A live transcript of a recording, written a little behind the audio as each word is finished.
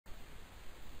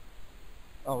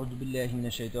আউযু বিল্লাহি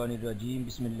মিনাশ শাইতানির রাজিম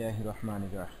বিসমিল্লাহির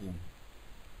রহমানির রহিম।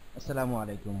 আসসালামু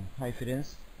আলাইকুম। হাই ফ্রেন্ডস,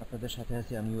 আপনাদের সাথে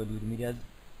আছি আমি ওলিউর মিরাজ।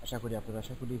 আশা করি আপনারা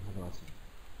সকলেই ভালো আছেন।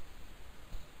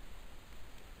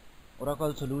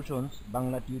 ওরাকল সলিউশনস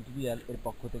বাংলা টিউটোরিয়াল এর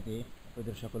পক্ষ থেকে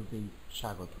আপনাদের সকলকেই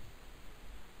স্বাগত।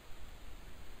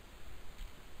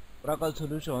 Oracle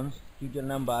solutions tutorial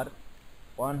number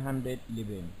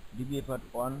 111, DBA part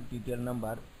 1, tutorial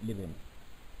number 11,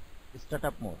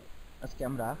 startup mode. আজকে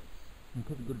আমরা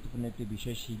খুব গুরুত্বপূর্ণ একটি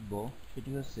বিষয় শিখব, সেটি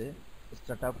হচ্ছে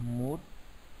স্টার্টআপ মোড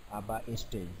বা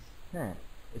স্টেজ। হ্যাঁ,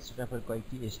 স্টার্টআপের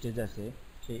কয়েকটি স্টেজ আছে,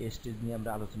 সেই স্টেজ নিয়ে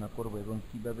আমরা আলোচনা করব এবং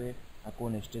কিভাবে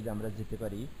কোন স্টেজ আমরা যেতে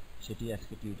পারি সেটি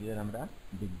আজকে টিউটোরিয়াল আমরা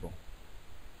দেখব।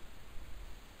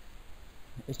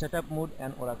 Startup mode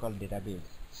and Oracle database.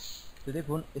 তো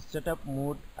দেখুন, স্টার্টআপ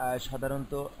মোড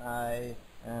সাধারণত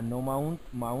নোমাউন্ট,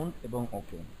 মাউন্ট এবং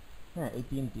ওপেন, হ্যাঁ, এই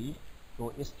তিনটি। তো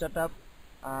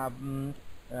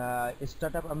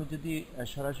স্টার্টআপ আমি যদি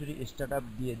সরাসরি স্টার্টআপ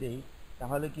দিয়ে দেই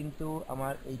তাহলে কিন্তু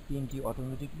আমার এই তিনটি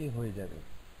অটোমেটিকলি হয়ে যাবে।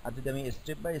 আর যদি আমি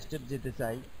স্টেপ বাই স্টেপ যেতে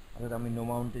চাই, অর্থাৎ আমি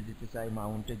নোমাউন্টে যেতে চাই,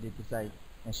 মাউন্টে যেতে চাই,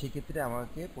 সেক্ষেত্রে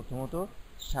আমাকে প্রথমত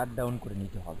শাটডাউন করে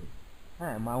নিতে হবে।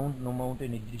 হ্যাঁ, নোমাউন্টে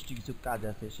নির্দিষ্ট কিছু কাজ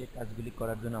আছে, সেই কাজগুলি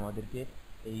করার জন্য আমাদেরকে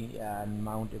এই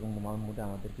মাউন্ট এবং নোমাউন্ট মোডে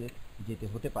আমাদেরকে যেতে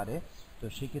হতে পারে। তো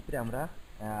সেক্ষেত্রে আমরা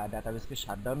ডাটাবেসকে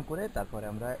শাটডাউন করে তারপরে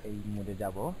আমরা এই মোডে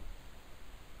যাব।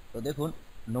 তো দেখুন,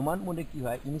 নোমাউন্ট মোডে কি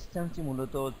হয়, ইনস্ট্যান্সই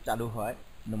মূলত চালু হয়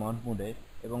নোমাউন্ট মোডে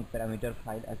এবং প্যারামিটার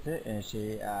ফাইল আছে, সেই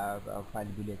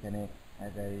ফাইলগুলি এখানে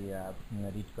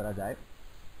রিড করা যায়।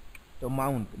 তো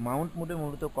মাউন্ট মোডে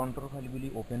মূলত কন্ট্রোল ফাইলগুলি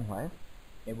ওপেন হয়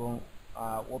এবং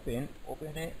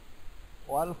ওপেনে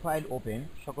অল ফাইল ওপেন,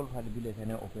 সকল ফাইলগুলি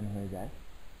এখানে ওপেন হয়ে যায়।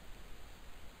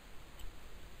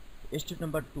 Step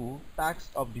number 2, task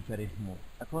of different mode.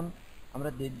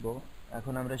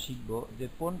 এখন আমরা শিখব যে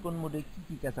কোন কোন মোডে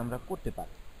কি কাজ আমরা করতে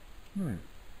পারি।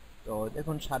 তো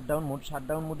দেখুন, শাটডাউন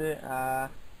মোডে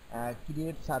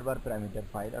ক্রিয়েট সার্ভার প্যারামিটার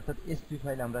ফাইল, অর্থাৎ এসপি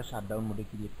ফাইল আমরা শাটডাউন মোডে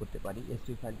ক্রিয়েট করতে পারি।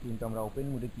 এসপি ফাইল কিন্তু আমরা ওপেন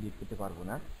মোডে ক্রিয়েট করতে পারবো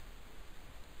না।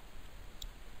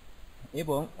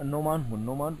 এবং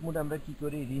নোমাউন্ট মোডে আমরা কি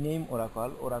করি, রিনেম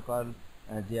ওরাকল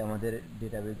যে আমাদের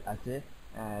ডেটাবেজ আছে,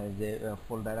 যে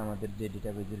ফোল্ডার, আমাদের যে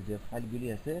ডেটাবেজের যে ফাইলগুলি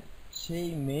আছে, সেই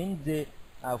মেইন যে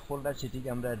ফোল্ডার, সেটিকে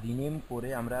আমরা রিনেম করে,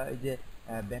 আমরা এই যে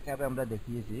ব্যাকআপে আমরা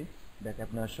দেখিয়েছি ব্যাকআপ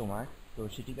নেওয়ার সময়, তো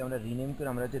সেটিকে আমরা রিনেম করে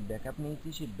আমরা যে ব্যাকআপ নিয়েছি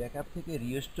সেই ব্যাকআপ থেকে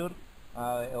রিস্টোর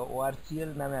orcl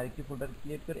নামে আরেকটি ফোল্ডার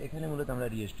ক্রিয়েট করে এখানে মূলত আমরা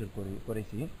রিস্টোর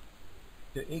করেছি।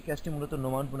 তো এই কাজটি মূলত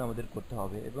নোমাউন্ট মোডে আমাদের করতে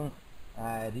হবে। এবং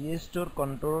restore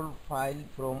control file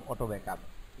from auto backup,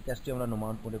 এই কাজটি আমরা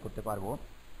নোমাউন্ট মোডে করতে পারবো।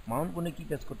 মাউন্ট মোডে কী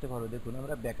কাজ করতে পারবো, দেখুন,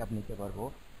 আমরা ব্যাকআপ নিতে পারবো।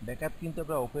 ব্যাকআপ কিন্তু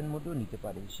আমরা ওপেন মোডেও নিতে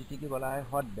পারি, সেটিকে বলা হয়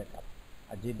হট ব্যাকআপ।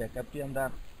 আর যে ব্যাকআপটি আমরা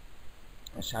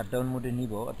শাটডাউন মোডে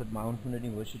নিব, অর্থাৎ মাউন্ট মোডে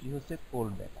নিব, সেটি হচ্ছে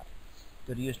কোল্ড ব্যাকআপ। তো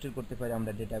রিস্টোর করতে পারি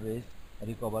আমরা ডেটাবেস,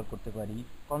 রিকভার করতে পারি,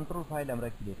 কন্ট্রোল ফাইল আমরা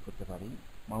ক্রিয়েট করতে পারি।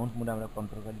 মাউন্ট মোডে আমরা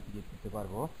কন্ট্রোল ফাইল ক্রিয়েট করতে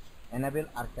পারবো। এনাবেল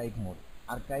আর্কাইভ মোড,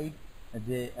 আর্কাইভ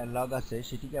যে লগ আছে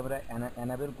সেটিকে আমরা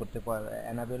এনাবেল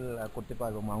করতে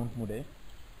পারবো মাউন্ট মোডে।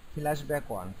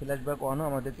 ফ্ল্যাশব্যাক অনও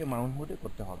আমাদেরকে মাউন্ট মোডে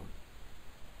করতে হবে।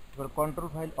 এবার কন্ট্রোল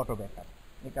ফাইল অটো ব্যাকআপ,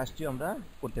 এই কাজটিও আমরা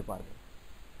করতে পারবো।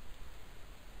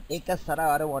 এই কাজ ছাড়া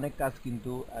আরও অনেক কাজ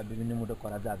কিন্তু বিভিন্ন মোডে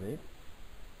করা যাবে।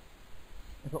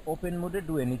 ওপেন মোডে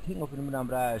ডু এনিথিং, ওপেন মোডে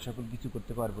আমরা সকল কিছু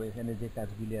করতে পারবো। এখানে যে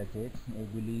কাজগুলি আছে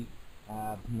এগুলি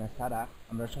ছাড়া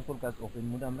আমরা সকল কাজ ওপেন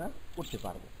মোডে আমরা করতে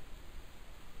পারবো।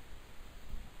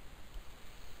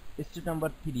 Step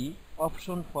number 3,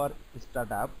 option for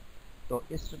startup. তো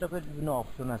স্টার্টআপের বিভিন্ন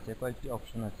অপশন আছে, কয়েকটি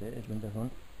অপশন আছে। এখন দেখুন,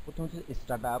 প্রথম হচ্ছে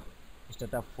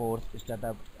startup force,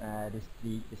 startup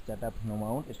restrict, startup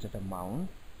নোমাউন্ট, startup Mount.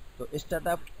 তো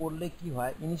স্টার্টআপ করলে কি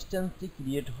হয়, ইনস্ট্যান্সটি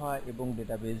ক্রিয়েট হয় এবং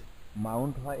ডেটাবেস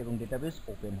মাউন্ট হয় এবং ডেটাবেস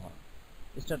ওপেন হয়।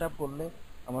 স্টার্টআপ করলে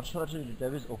আমার সরাসরি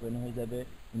ডেটাবেস ওপেন হয়ে যাবে,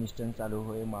 ইনস্ট্যান্স চালু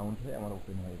হয়ে মাউন্ট হয়ে আমার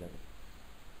ওপেন হয়ে যাবে।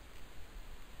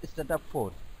 Startup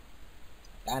force,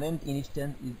 current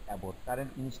instance is অ্যাবোর্ট,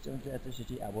 current instance যে আছে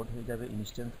সেটি অ্যাবোর্ট হয়ে যাবে,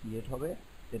 ইনস্ট্যান্স ক্রিয়েট হবে,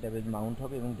 ডেটাবেস মাউন্ট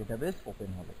হবে এবং ডেটাবেস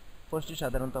ওপেন হবে। ফার্স্টটি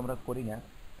সাধারণত আমরা করি না,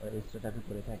 স্টার্টআপই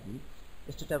করে থাকি।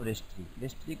 স্টার্টআপ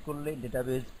রেস্ট্রিক্ট করলে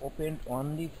database open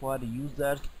only for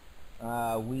users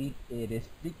with a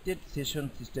restricted session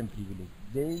system privilege,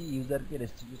 যেই ইউজারকে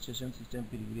রেস্ট্রিক্টেড সেশন সিস্টেম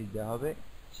প্রিভিলেজ দেওয়া হবে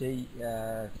সেই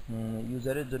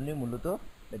ইউজারের জন্য মূলত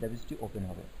ডেটাবেসটি ওপেন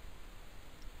হবে।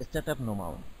 স্টার্টআপ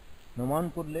নোমাউন্ট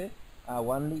করলে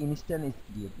ওয়ানলি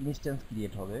ইনস্ট্যান্স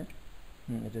ক্রিয়েট হবে,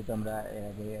 এটা তো আমরা এর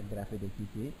আগে গ্রাফে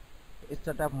দেখিয়েছি।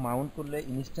 স্টার্টআপ মাউন্ট করলে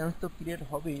ইনস্ট্যান্স তো ক্রিয়েট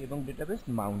হবেই এবং ডেটাবেস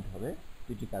মাউন্ট হবে,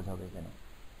 দুটি কাজ হবে এখানে।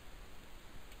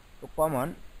 তো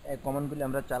কমান্ডগুলি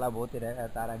আমরা চালাবো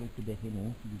তার আগে একটু দেখে নিই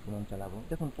কী কমান্ড চালাবো।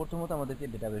 দেখুন প্রথমত আমাদেরকে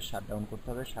ডেটাবেস শাটডাউন করতে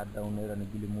হবে। শাটডাউনের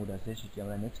অনেকগুলি মোড আছে, সেটি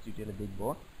আমরা নেক্সট টিউটোরিয়ালে দেখব।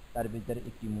 তার ভিতরে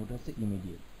একটি মোড হচ্ছে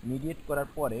ইমিডিয়েট। ইমিডিয়েট করার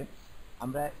পরে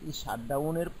আমরা এই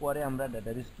শাটডাউনের পরে আমরা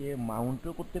ডেটাবেসকে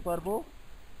মাউন্টও করতে পারবো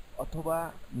অথবা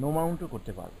নো মাউন্টও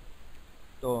করতে পারবো।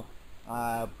 তো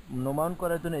নো মাউন্ট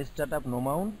করার জন্য স্টার্ট আপ নো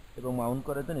মাউন্ট এবং মাউন্ট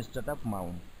করার জন্য স্টার্ট আপ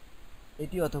মাউন্ট,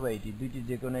 এটি অথবা এটি দুইটি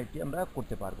যে কোনো একটি আমরা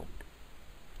করতে পারবো।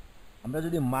 আমরা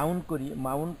যদি মাউন্ট করি,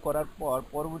 মাউন্ট করার পর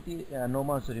পরবর্তী নো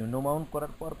মাউন্ট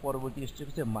করার পর পরবর্তী স্টেপ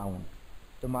হচ্ছে মাউন্ট।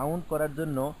 তো মাউন্ট করার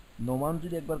জন্য নো মাউন্ট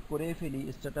যদি একবার করে ফেলি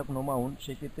স্টার্ট আপ নো মাউন্ট,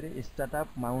 সেক্ষেত্রে স্টার্ট আপ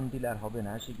মাউন্ট দিলে আর হবে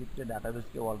না, সেক্ষেত্রে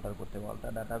ডাটাবেসকে অল্টার করতে হবে,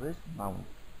 অল্টার ডাটাবেস মাউন্ট।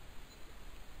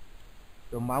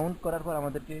 তো মাউন্ট করার পর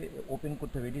আমাদেরকে ওপেন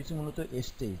করতে হবে, এটি হচ্ছে মূলত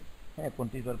স্টেজ। হ্যাঁ,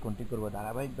 কন্টিনিউ করবো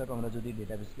ধারাবাহিকভাবে। আমরা যদি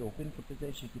ডেটাবেসকে ওপেন করতে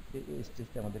চাই সেক্ষেত্রে এই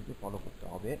স্টেজটা আমাদেরকে ফলো করতে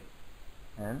হবে।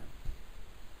 হ্যাঁ,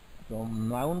 তো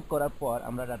মাউন্ট করার পর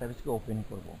আমরা ডাটাবেসকে ওপেন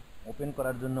করব। ওপেন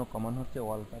করার জন্য কমান্ড হচ্ছে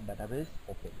অল্টার ডাটাবেস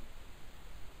ওপেন।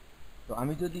 তো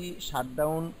আমি যদি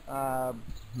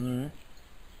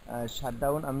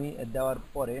শাটডাউন আমি দেওয়ার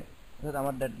পরে, অর্থাৎ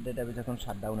আমার ডেটাবেস এখন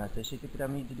শাটডাউন আছে, সেক্ষেত্রে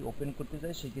আমি যদি ওপেন করতে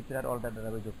চাই সেক্ষেত্রে আর অল্টার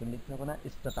ডাটাবেস ওপেন লিখতে হবে না,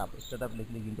 স্টার্ট আপ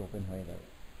লিখলে কিন্তু ওপেন হয়ে যাবে।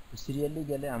 তো সিরিয়ালি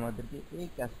গেলে আমাদেরকে এই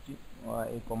কাজটি,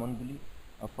 এই কমান্ডগুলি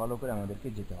ফলো করে আমাদেরকে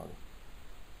যেতে হবে।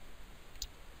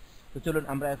 তো চলুন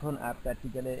আমরা এখন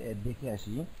প্র্যাকটিক্যালে দেখে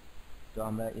আসি। তো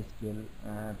আমরা এসকিউএল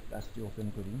কাজটি ওপেন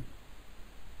করি।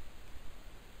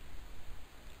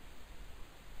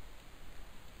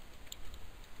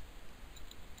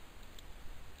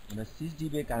 আমরা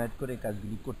DBA কানেক্ট করে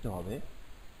কাজগুলি করতে হবে।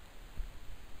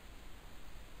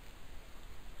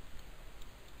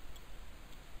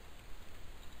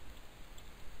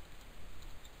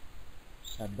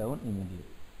 Shutdown immediate.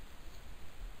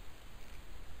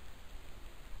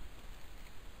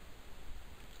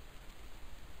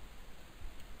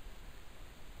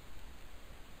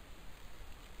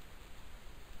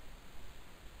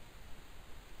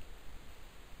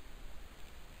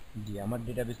 জি, আমার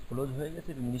ডেটাবেস ক্লোজ হয়ে গেছে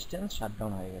এবং ইনস্ট্যান্স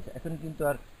শাটডাউন হয়ে গেছে। এখন কিন্তু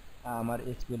আর আমার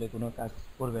এসকিউএল কোনো কাজ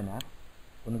করবে না,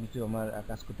 কোনো কিছু আমার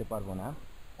কাজ করতে পারবো না।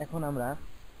 এখন আমরা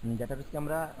ডেটাবেসকে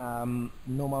আমরা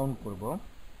নো মাউন্ট করব।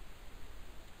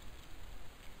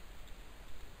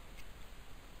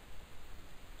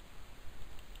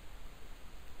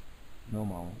 No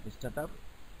Mount, start up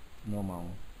no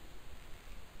Mount.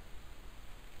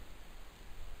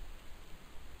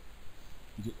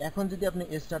 জি, এখন যদি আপনি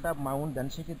স্টার্ট আপ মাউন্ট দেন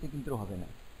সেক্ষেত্রে কিন্তু হবে না।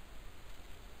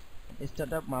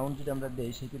 স্টার্ট আপ মাউন্ট যদি আমরা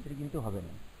দেই সেক্ষেত্রে কিন্তু হবে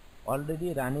না। Already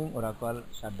running Oracle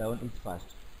shutdown is fast.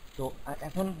 তো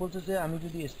এখন বলছে যে আমি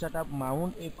যদি স্টার্ট আপ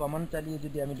মাউন্ট এই কমান্ড চালিয়ে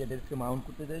যদি আমি ডেটাবেসকে মাউন্ট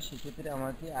করতে যাই সেক্ষেত্রে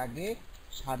আমাকে আগে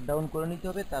শাটডাউন করে নিতে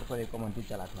হবে, তারপরে এই কমান্ডটি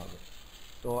চালাতে হবে।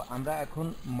 তো আমরা এখন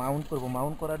মাউন্ট করব।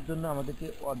 মাউন্ট করার জন্য আমাদেরকে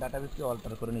ডাটাবেসকে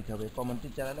অল্টার করে নিতে হবে। কমান্ডটি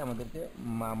চালালে আমাদেরকে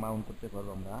মাউন্ট করতে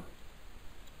পারবো আমরা।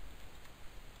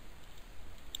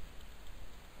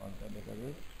 Alter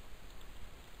database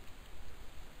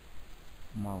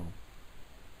Mount.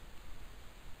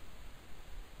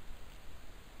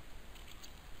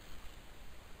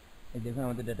 এই দেখুন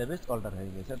আমাদের ডেটাবেস অল্টার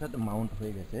হয়ে গেছে, অর্থাৎ মাউন্ট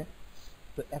হয়ে গেছে।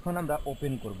 তো এখন আমরা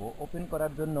ওপেন করব। ওপেন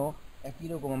করার জন্য একই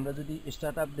রকম আমরা যদি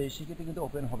স্টার্ট আপ দিই সেক্ষেত্রে কিন্তু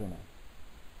ওপেন হবে না,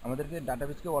 আমাদেরকে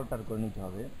ডাটাবেসকে অল্টার করে নিতে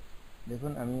হবে।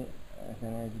 দেখুন আমি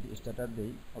এখানে যদি স্টার্ট আপ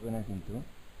দিই হবে না, কিন্তু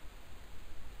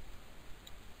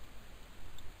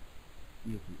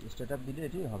স্টার্ট আপ দিলে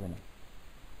এটি হবে না।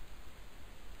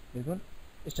 দেখুন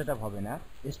স্টার্ট আপ হবে না।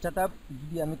 স্টার্ট আপ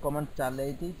যদি আমি কমান্ড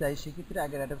চালাইতেই চাই সেক্ষেত্রে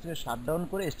আগে ডেটাবেসকে শাটডাউন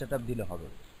করে স্টার্ট আপ দিলে হবে।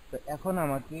 তো এখন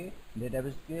আমাকে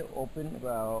ডেটাবেসকে ওপেন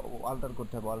অল্টার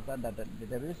করতে হবে, alter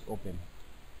database open.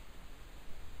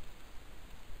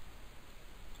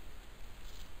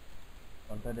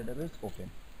 Alter database open.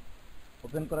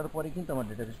 Open করার পরে কিন্তু আমার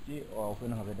ডেটাবেসটি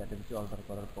ওপেন হবে, ডেটাবেসটি অল্টার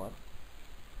করার পর।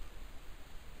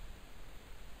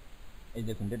 এই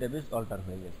দেখুন ডেটাবেস অল্টার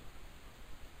হয়ে গেছে।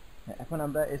 এখন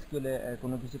আমরা এসকিউএলে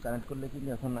কোনো কিছু কানেক্ট করলে কিন্তু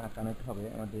এখন কানেক্ট হবে,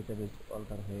 আমার ডেটাবেস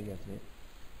অল্টার হয়ে গেছে।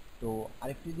 তো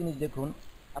আরেকটি জিনিস দেখুন,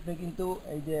 আপনি কিন্তু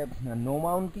এই যে নো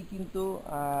মাউন্টটি কিন্তু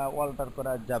অল্টার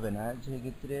করা যাবে না,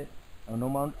 সেক্ষেত্রে নো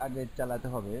মাউন্ট আগে চালাতে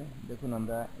হবে। দেখুন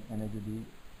আমরা এখানে যদি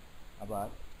আবার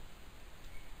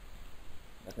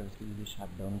ডাটাবেসকে যদি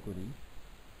শাটডাউন করি,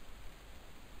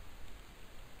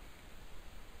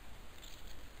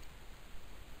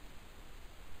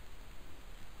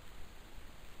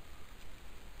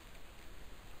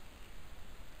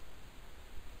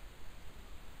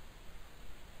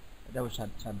 এটাও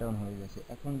শাটডাউন হয়ে গেছে।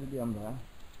 এখন যদি আমরা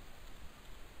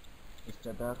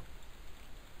স্টার্টার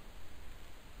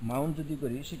মাউন্ট যদি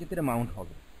করি সেক্ষেত্রে মাউন্ট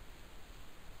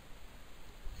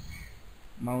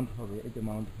হবে, এই যে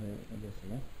মাউন্ট হয়ে গেছে।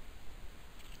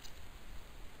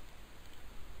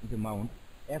 যে মাউন্ট।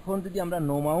 এখন যদি আমরা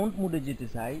নো মাউন্ট মোডে যেতে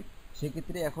চাই,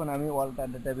 সেক্ষেত্রে এখন আমি অল্টার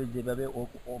ডাটাবেস যেভাবে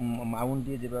মাউন্ট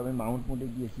দিয়ে যেভাবে মাউন্ট মোডে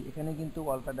গিয়েছি, এখানে কিন্তু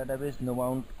alter database no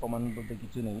Mount command বলতে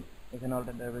কিছু নেই। এখানে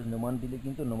অল্টার ডাটাবেস নো মাউন্ট দিলে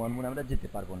কিন্তু নো মাউন্ট মোডে আমরা যেতে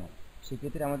পারবো না।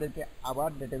 সেক্ষেত্রে আমাদেরকে আবার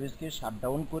ডাটাবেসকে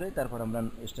শাটডাউন করে তারপর আমরা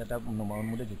স্টার্টআপ নো মাউন্ট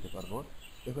মোডে যেতে পারবো।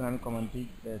 দেখুন আমি কমান্ডটি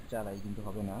চালাই কিন্তু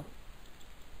হবে না।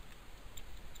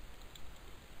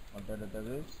 Alter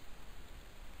database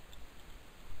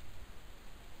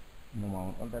no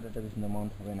Mount, alter database no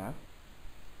Mount হবে না,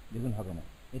 দেখুন হবে না।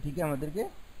 এটিকে আমাদেরকে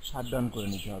শাটডাউন করে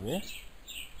নিতে হবে।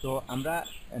 তো আমরা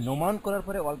নো মাউন্ট করার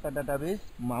পরে অল্টার ডাটাবেস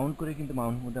মাউন্ট করে কিন্তু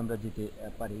মাউন্ট মোডে আমরা যেতে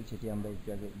পারি, সেটি আমরা একটু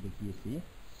আগে দেখিয়েছি।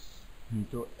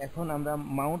 তো এখন আমরা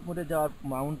মাউন্ট মোডে যাওয়ার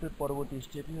মাউন্টের পরবর্তী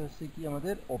স্টেপই হচ্ছে কি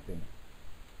আমাদের ওপেন।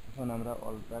 এখন আমরা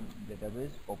alter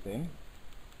database open,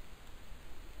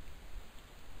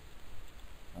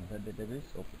 alter database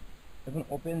open. এখন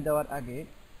ওপেন দেওয়ার আগে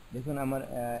দেখুন আমার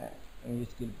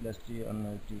স্কিল প্লাসটি অন্য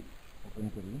একটি ওপেন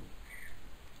করি,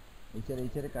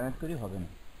 এইচারে কানেক্ট করি, হবে না,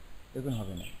 দেখুন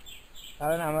হবে না,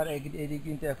 কারণ আমার এদিকে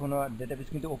কিন্তু এখনও ডেটাবেস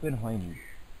কিন্তু ওপেন হয়নি।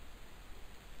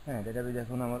 হ্যাঁ, ডেটাবেস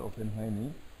এখন আমার ওপেন হয়নি।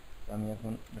 তো আমি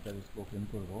এখন ডেটাবেসকে ওপেন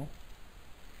করব।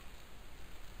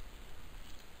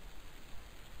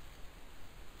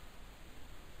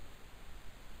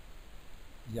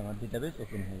 যে আমার ডেটাবেস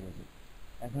ওপেন হয়ে গেছে।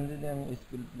 এখন যদি আমি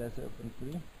স্কিল প্লাসে ওপেন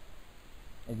করি,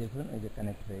 এই দেখুন এই যে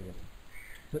কানেক্ট হয়ে গেছে।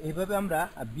 তো এইভাবে আমরা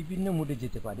বিভিন্ন মোডে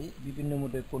যেতে পারি। বিভিন্ন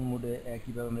মোডে কোন মোডে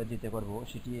কীভাবে আমরা যেতে পারবো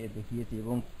সেটি দেখিয়েছি,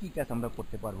 এবং কী কাজ আমরা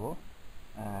করতে পারবো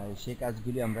সেই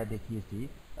কাজগুলি আমরা দেখিয়েছি।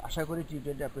 আশা করি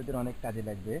টিউটোরিয়ালটি আপনাদের অনেক কাজে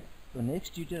লাগবে। তো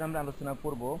নেক্সট টিউটোরিয়াল আমরা আলোচনা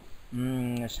করব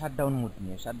শাটডাউন মোড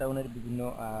নিয়ে। শাটডাউনের বিভিন্ন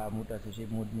মোড আছে, সেই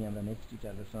মোড নিয়ে আমরা নেক্সট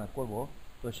টিউটোরিয়াল আলোচনা করব।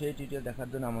 তো সেই টিউটোরিয়াল দেখার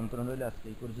জন্য আমন্ত্রণ রইল। আজকে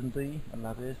এই পর্যন্তই।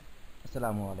 আল্লাহ হাফেজ,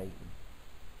 আসসালামু আলাইকুম।